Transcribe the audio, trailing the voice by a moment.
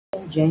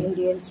Jai Hind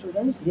dear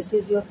students, this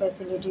is your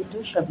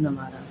facilitator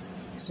Shabnamara.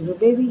 So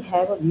today we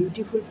have a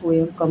beautiful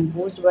poem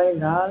composed by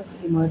Ralph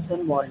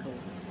Emerson Waldo.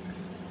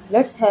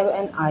 Let's have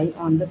an eye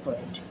on the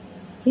poet.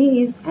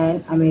 He is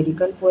an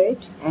American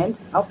poet and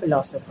a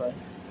philosopher.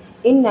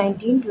 In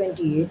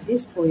 1928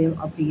 this poem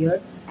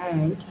appeared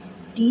and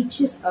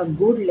teaches a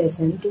good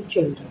lesson to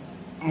children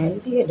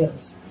and the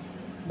adults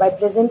by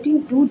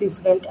presenting two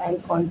different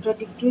and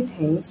contradictory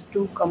things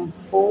to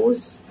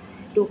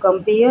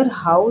compare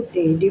how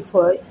they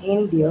differ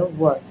in their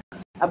work.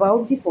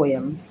 About the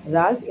poem,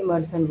 Ralph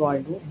Emerson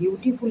Waldo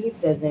beautifully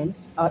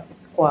presents a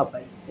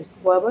squabble. A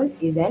squabble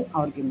is an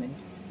argument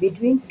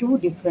between two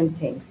different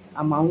things.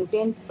 A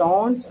mountain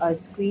taunts a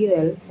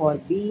squirrel for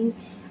being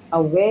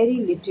a very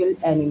little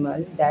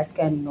animal that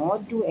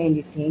cannot do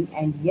anything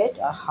and yet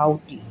a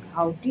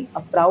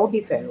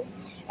proudy fellow,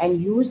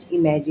 and used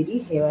imagery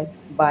here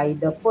by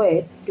the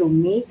poet to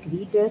make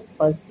readers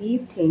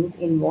perceive things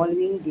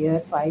involving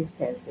their five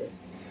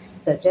senses,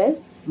 such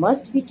as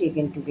must be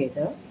taken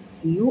together,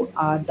 you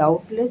are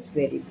doubtless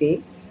very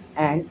big,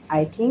 and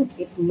I think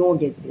it no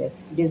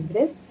disgrace.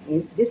 Disgrace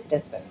is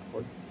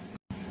disrespectful.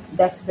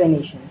 The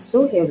explanation.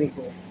 So here we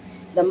go.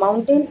 The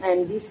Mountain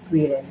and the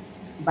Squirrel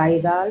by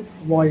Ralph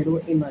Waldo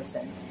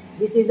Emerson.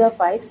 This is a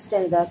five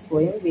stanzas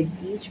poem with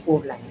each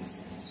four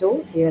lines.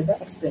 So here the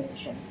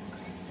explanation.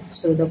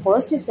 So the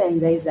first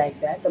stanza is like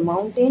that. The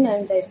mountain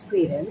and the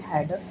squirrel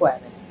had a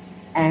quarrel,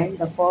 and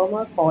the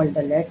former called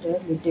the latter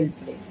little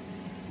pig.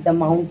 The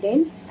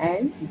mountain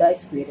and the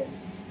squirrel,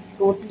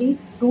 totally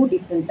two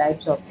different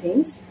types of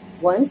things,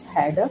 once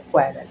had a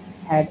quarrel,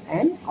 had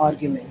an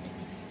argument.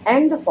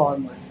 And the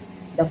former,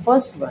 the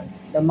first one,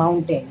 the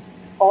mountain,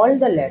 called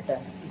the latter,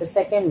 the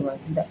second one,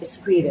 the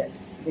squirrel,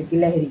 the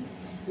गिलहरी,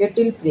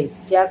 little prig.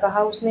 क्या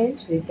कहा उसने?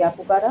 उसे क्या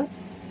पुकारा?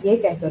 ये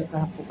कहकर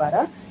कहा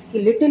पुकारा कि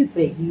little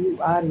prig, you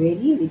are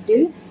very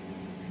little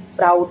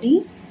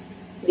proudy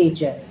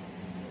creature.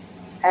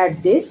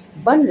 At this,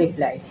 Bun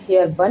replied.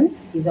 Here, Bun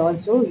is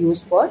also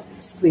used for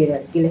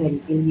squirrel. गिलहरी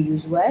के लिए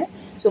use हुआ है.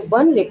 So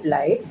Bun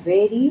replied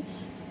very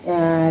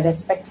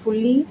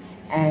respectfully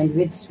and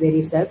with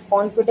very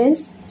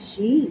self-confidence.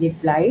 She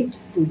replied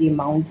to the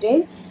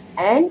mountain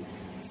and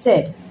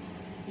said,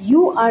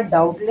 "You are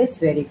doubtless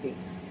very big,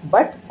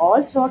 but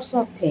all sorts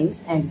of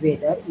things and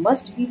weather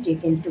must be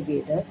taken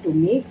together to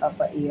make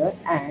up a year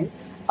and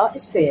a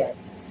spare.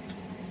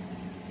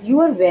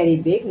 You are very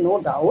big,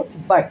 no doubt,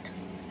 but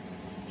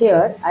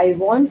here I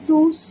want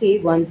to say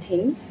one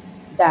thing,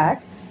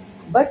 that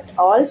but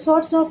all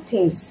sorts of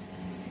things,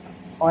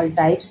 all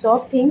types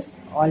of things,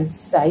 all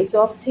size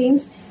of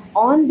things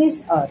on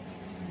this earth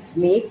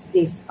makes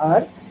this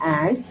earth,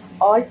 and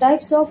all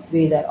types of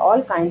weather,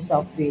 all kinds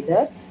of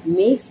weather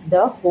makes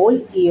the whole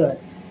year."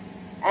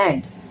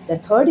 And the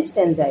third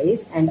stanza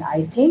is, and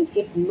I think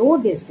it no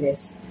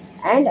disgrace.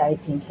 And I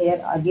think,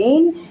 here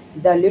again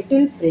the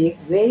little prig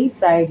very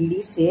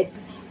proudly said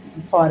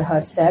for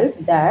herself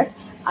that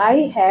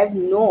I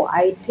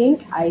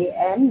think I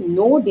am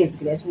no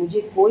disgrace.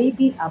 मुझे कोई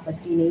भी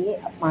आपत्ति नहीं है,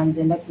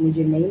 अपमानजनक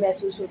मुझे नहीं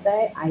महसूस होता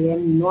है. I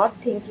am not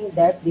thinking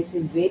that this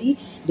is very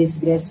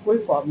disgraceful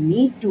for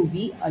me to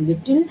be a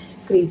little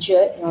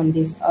creature on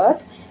this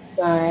earth.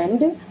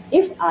 And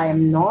if I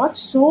am not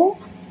so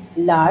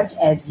large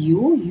as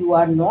you, you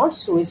are not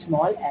so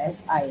small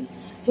as I.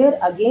 Here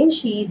again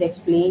she is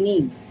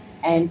explaining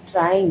and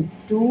trying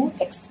to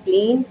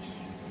explain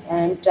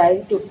and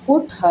trying to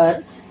put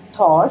her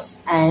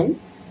thoughts and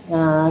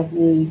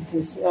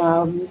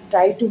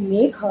try to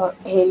make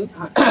him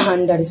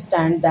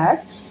understand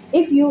that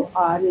if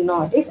I'm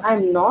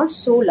not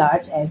so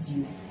large as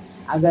you,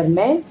 अगर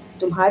मैं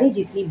तुम्हारी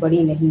जितनी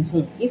बड़ी नहीं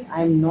हूँ, if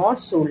I'm not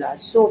so large,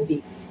 so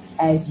big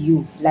as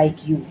you,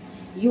 like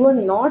you are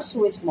not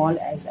so small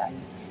as I,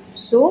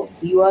 so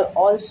you are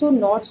also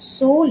not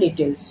so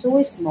little,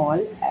 so small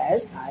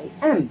as I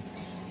am,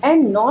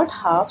 and not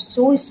half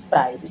so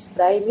spry.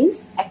 Spry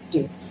means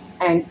active,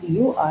 and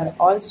you are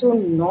also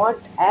not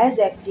as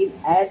active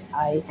as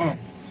I am.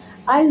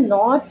 I'll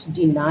not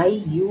deny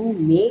you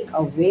make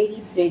a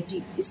very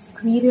pretty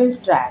squirrel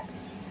track.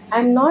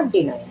 I'm not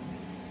denying.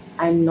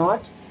 I'm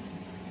not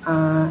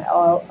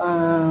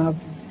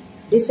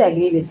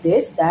disagree with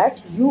this, that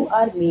you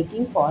are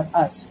making for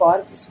us,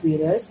 for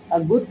squirrels, a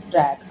good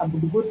track, a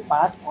good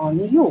path on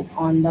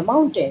the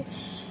mountain.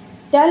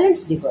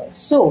 Talents differ.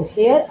 So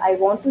here I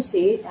want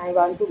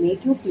to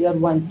make you clear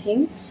one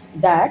thing,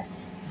 that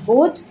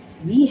both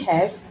we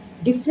have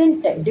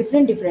different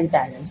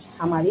talents.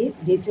 हमारे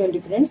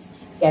different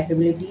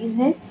capabilities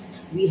हैं.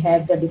 We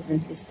have the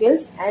different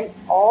skills, and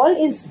all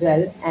is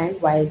well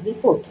and wisely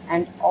put,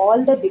 and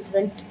all the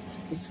different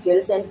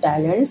skills and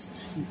talents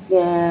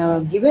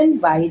given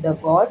by the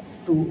God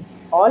to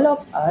all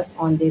of us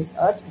on this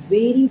earth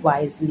very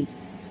wisely.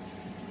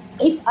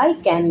 If I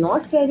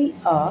cannot carry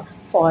a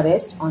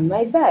forest on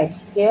my back,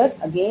 here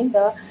again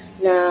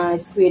the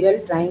squirrel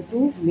trying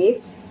to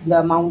make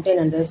the mountain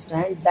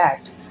understand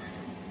that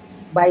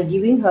by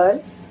giving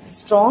her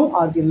strong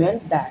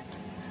argument that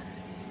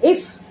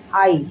if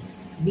I,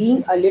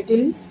 being a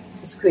little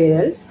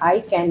Squirrel, I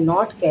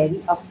cannot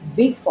carry a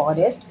big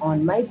forest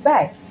on my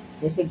back.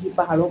 जैसे कि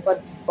पहाड़ों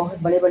पर बहुत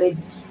बड़े बड़े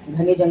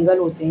घने जंगल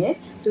होते हैं,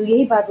 तो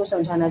यही बात वो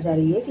समझाना चाह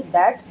रही है कि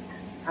that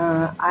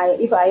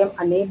if I am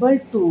unable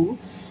to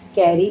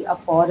carry a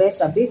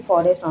big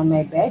forest on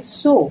my back,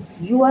 so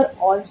you are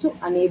also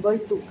unable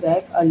to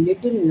crack a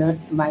little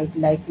nut might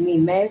like me.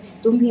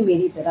 तुम भी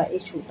मेरी तरह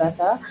एक छोटा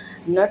सा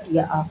नट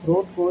या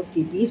अखरोट को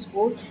की पीस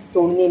को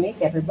तोड़ने में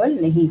कैपेबल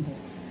नहीं हो.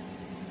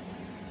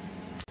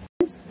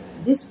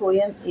 This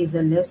poem is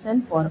a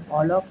lesson for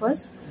all of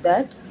us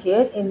that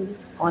here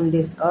on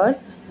this earth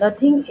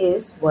nothing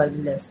is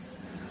worthless.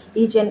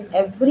 Each and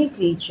every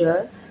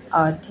creature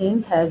or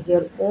thing has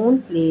their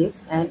own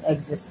place and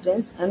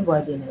existence and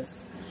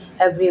worthiness.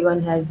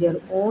 Everyone has their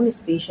own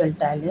special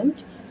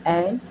talent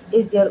and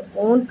is their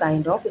own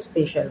kind of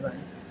special one.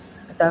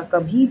 अतः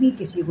कभी भी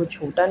किसी को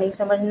छोटा नहीं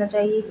समझना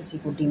चाहिए, किसी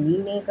को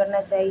डिमीन नहीं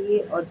करना चाहिए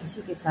और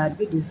किसी के साथ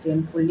भी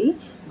डिसडेनफुली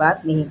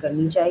बात नहीं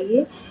करनी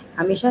चाहिए.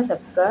 हमेशा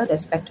सबका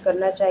रेस्पेक्ट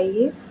करना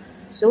चाहिए.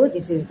 So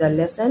this is the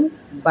lesson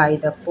by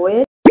the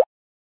poet.